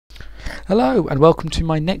Hello and welcome to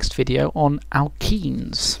my next video on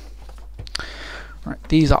alkenes. Right,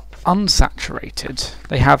 these are unsaturated.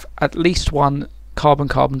 They have at least one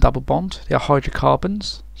carbon-carbon double bond. They are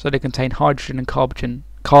hydrocarbons, so they contain hydrogen and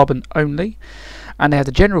carbon only. And they have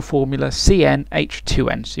the general formula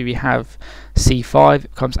CnH2n. So if you have C5,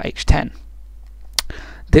 it becomes H10.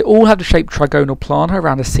 They all have the shape trigonal planar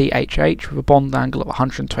around a CHH with a bond angle of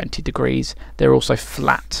 120 degrees. They're also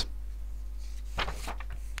flat.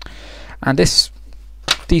 And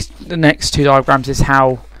the next two diagrams is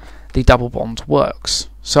how the double bond works.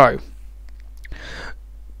 So,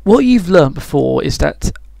 what you've learned before is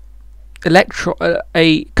that a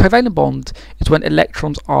covalent bond is when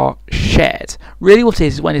electrons are shared. Really what it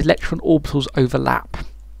is when electron orbitals overlap.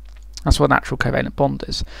 That's what a natural covalent bond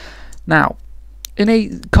is. Now, in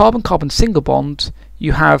a carbon-carbon single bond,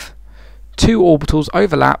 you have two orbitals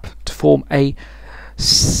overlap to form a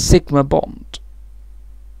sigma bond.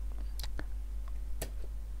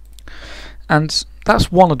 And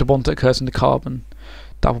that's one of the bonds that occurs in the carbon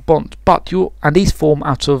double bond. And these form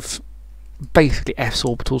out of basically s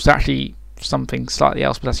orbitals. They're actually something slightly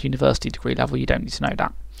else, but that's university degree level. You don't need to know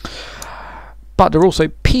that. But they're also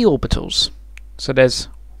p orbitals. So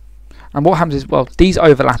and what happens is, well, these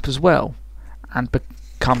overlap as well and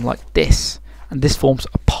become like this, and this forms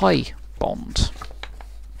a pi bond.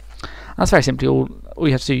 That's very simply all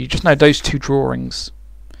you have to do. You just know those two drawings,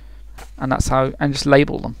 and that's how, and just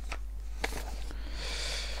label them.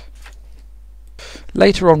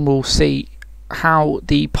 Later on we'll see how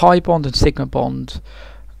the pi bond and sigma bond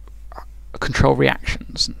control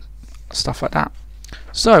reactions and stuff like that.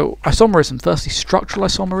 So, isomerism. Firstly, structural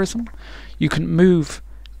isomerism. You can move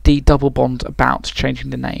the double bond about,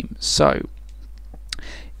 changing the name. So,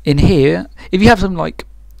 in here, if you have something like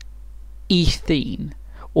ethene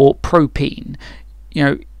or propene,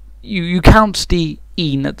 you count the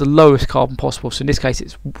ene at the lowest carbon possible. So in this case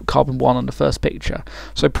it's carbon 1 on the first picture.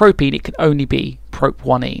 So propene, it can only be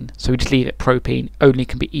prop-1ene. So we just leave it propene, only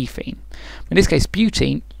can be ethene. In this case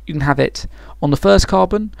butene, you can have it on the first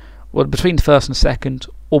carbon, or between the first and the second,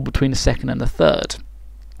 or between the second and the third.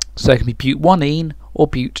 So it can be but-1ene or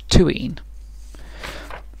but-2ene.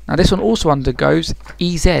 Now this one also undergoes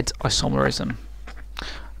Ez isomerism.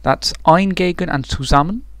 That's eingegen and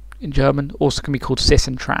zusammen. In German, also can be called cis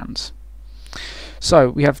and trans. So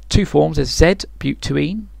we have two forms. There's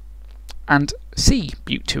Z-but-2ene and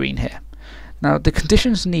C-but-2ene here. Now the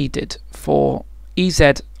conditions needed for Ez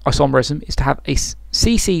isomerism is to have a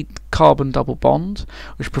CC carbon double bond,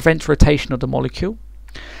 which prevents rotation of the molecule,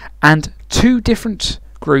 and two different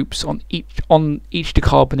groups on each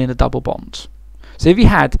carbon in a double bond. So if you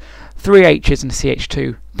had three H's and a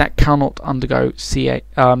CH2, that cannot undergo Ez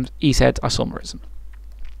isomerism.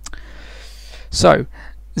 So,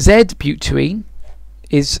 Z-but-2ene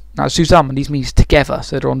is now zusammen. These means together,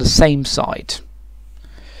 so they're on the same side.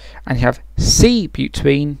 And you have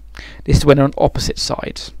C-but-2ene. This is when they're on opposite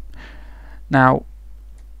sides. Now,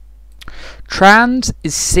 trans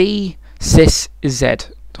is C, cis is Z.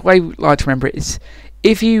 The way we like to remember it is,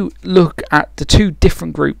 if you look at the two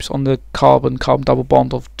different groups on the carbon-carbon double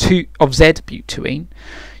bond of Z-but-2ene,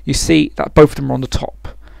 you see that both of them are on the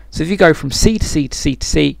top. So if you go from C to C to C to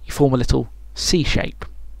C, you form a little C shape.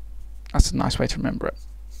 That's a nice way to remember it.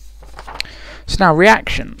 So now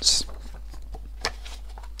reactions.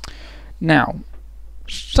 Now,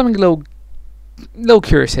 something a little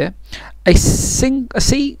curious here. A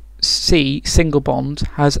CC single bond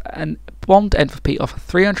has a bond enthalpy of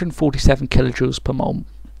 347 kilojoules per mole.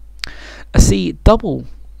 A C double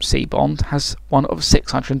C bond has one of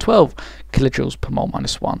 612 kilojoules per mole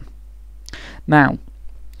minus 1. Now,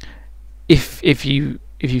 if you've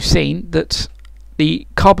seen that the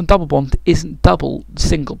carbon double bond isn't double the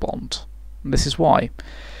single bond, and this is why.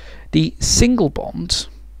 The single bond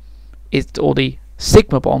or the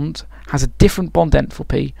sigma bond has a different bond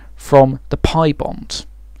enthalpy from the pi bond,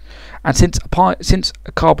 and since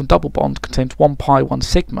a carbon double bond contains 1 pi 1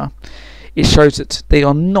 sigma, it shows that they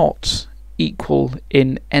are not equal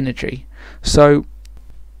in energy. So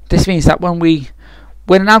this means that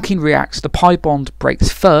when an alkene reacts, the pi bond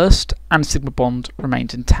breaks first and the sigma bond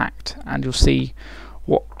remains intact, and you'll see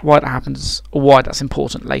why that happens, or why that's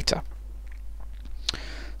important later.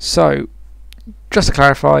 So, just to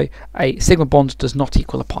clarify, a sigma bond does not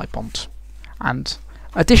equal a pi bond. And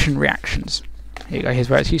addition reactions. Here you go, here's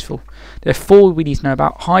where it's useful. There are 4 we need to know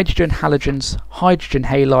about: hydrogen, halogens, hydrogen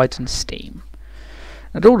halides, and steam.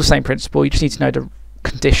 And they're all the same principle, you just need to know the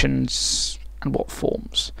conditions and what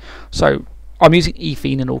forms. So, I'm using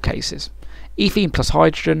ethene in all cases. Ethene plus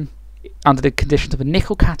hydrogen under the conditions of a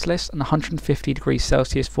nickel catalyst and 150 degrees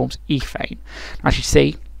Celsius forms ethane. As you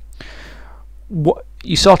see, what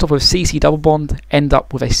you start off with CC double bond, end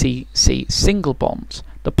up with a CC single bond.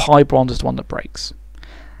 The pi bond is the one that breaks.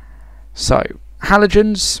 So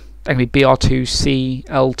halogens, they can be Br2,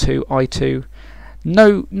 Cl2, I2.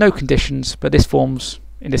 No conditions, but this forms,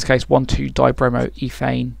 in this case,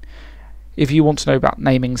 1,2-dibromoethane. If you want to know about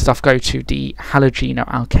naming stuff, go to the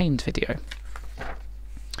halogenoalkanes video.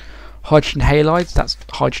 Hydrogen halides, that's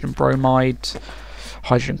hydrogen bromide,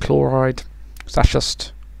 hydrogen chloride. So that's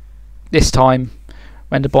just, this time,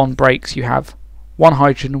 when the bond breaks, you have one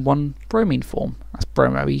hydrogen and one bromine form. That's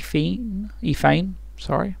bromoethane,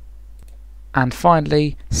 sorry. And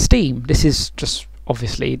finally, steam. This is just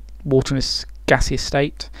obviously water in its gaseous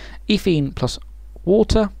state. Ethene plus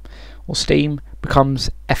water or steam becomes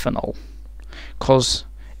ethanol, because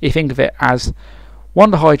you think of it as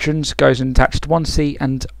one of the hydrogens goes and attaches to one C,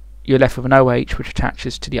 and you're left with an OH which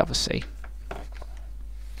attaches to the other C.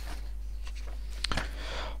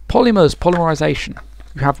 Polymers, polymerization.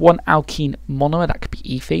 You have one alkene monomer, that could be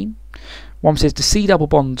ethene. One says the C double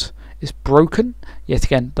bond is broken, yet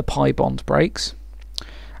again the pi bond breaks,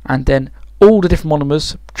 and then all the different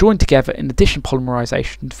monomers join together in addition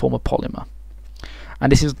polymerization to form a polymer.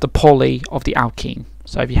 And this is the poly of the alkene.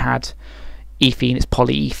 So if you had ethene, it's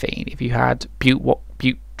polyethene. If you had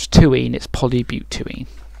butene, it's polybutene.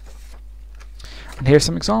 And here's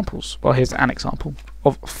some examples. Well, here's an example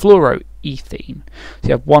of fluoroethene. So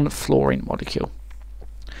you have one fluorine molecule.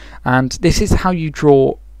 And this is how you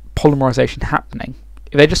draw polymerization happening.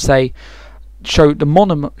 If they just say show the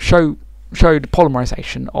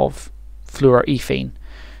polymerization of fluoroethene.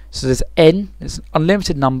 So there's N, there's an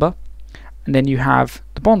unlimited number, and then you have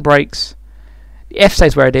the bond breaks, the F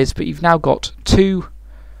stays where it is, but you've now got two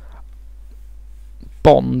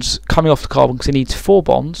bonds coming off the carbon because it needs 4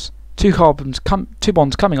 bonds, two bonds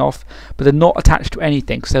coming off, but they're not attached to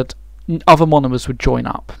anything because other monomers would join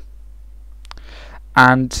up.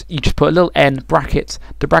 And you just put a little N brackets.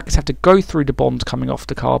 The brackets have to go through the bonds coming off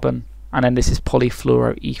the carbon, and then this is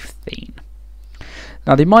polyfluoroethene.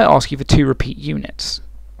 Now they might ask you for 2 repeat units.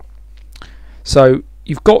 So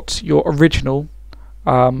you've got your original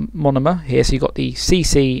monomer here, so you've got the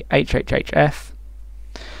CCHHHF,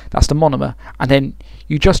 that's the monomer, and then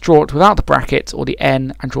you just draw it without the brackets or the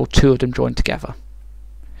N and draw 2 of them joined together.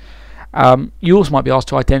 You also might be asked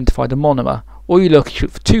to identify the monomer, or you look for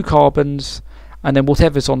 2 carbons, and then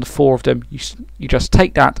whatever's on the 4 of them, you just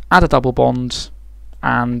take that, add a double bond,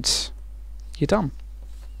 and you're done.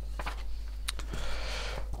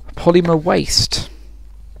 Polymer waste.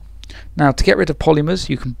 Now, to get rid of polymers,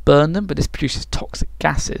 you can burn them, but this produces toxic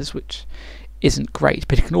gases, which isn't great.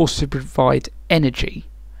 But it can also provide energy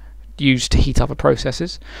used to heat other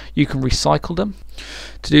processes. You can recycle them.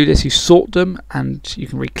 To do this, you sort them, and you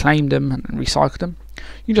can reclaim them and recycle them.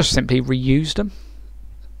 You just simply reuse them.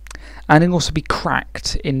 And it can also be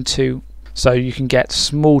cracked into, so you can get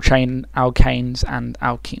small chain alkanes and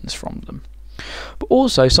alkenes from them. But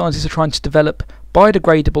also, scientists are trying to develop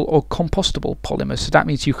biodegradable or compostable polymers, so that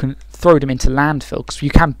means you can throw them into landfill, because you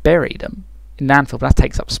can bury them in landfill, but that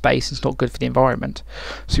takes up space, it's not good for the environment.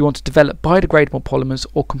 So you want to develop biodegradable polymers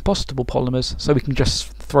or compostable polymers, so we can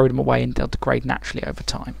just throw them away and they'll degrade naturally over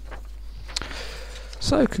time.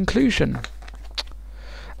 So, conclusion.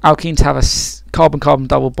 Alkenes have a carbon-carbon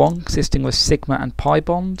double bond consisting of a sigma and pi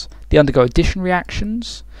bond. They undergo addition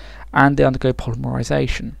reactions, and they undergo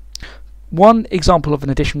polymerization. One example of an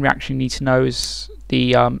addition reaction you need to know is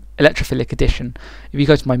the electrophilic addition. If you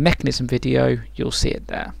go to my mechanism video, you'll see it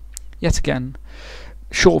there. Yet again,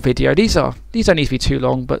 short video. These don't need to be too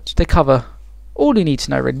long, but they cover all you need to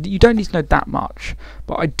know. Really, you don't need to know that much,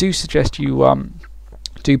 but I do suggest you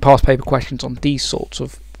do past paper questions on these sorts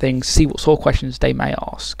of things. See what sort of questions they may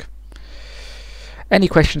ask. Any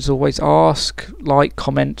questions, always ask, like,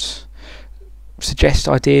 comment, suggest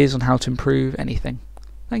ideas on how to improve anything.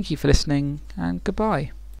 Thank you for listening, and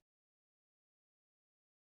goodbye.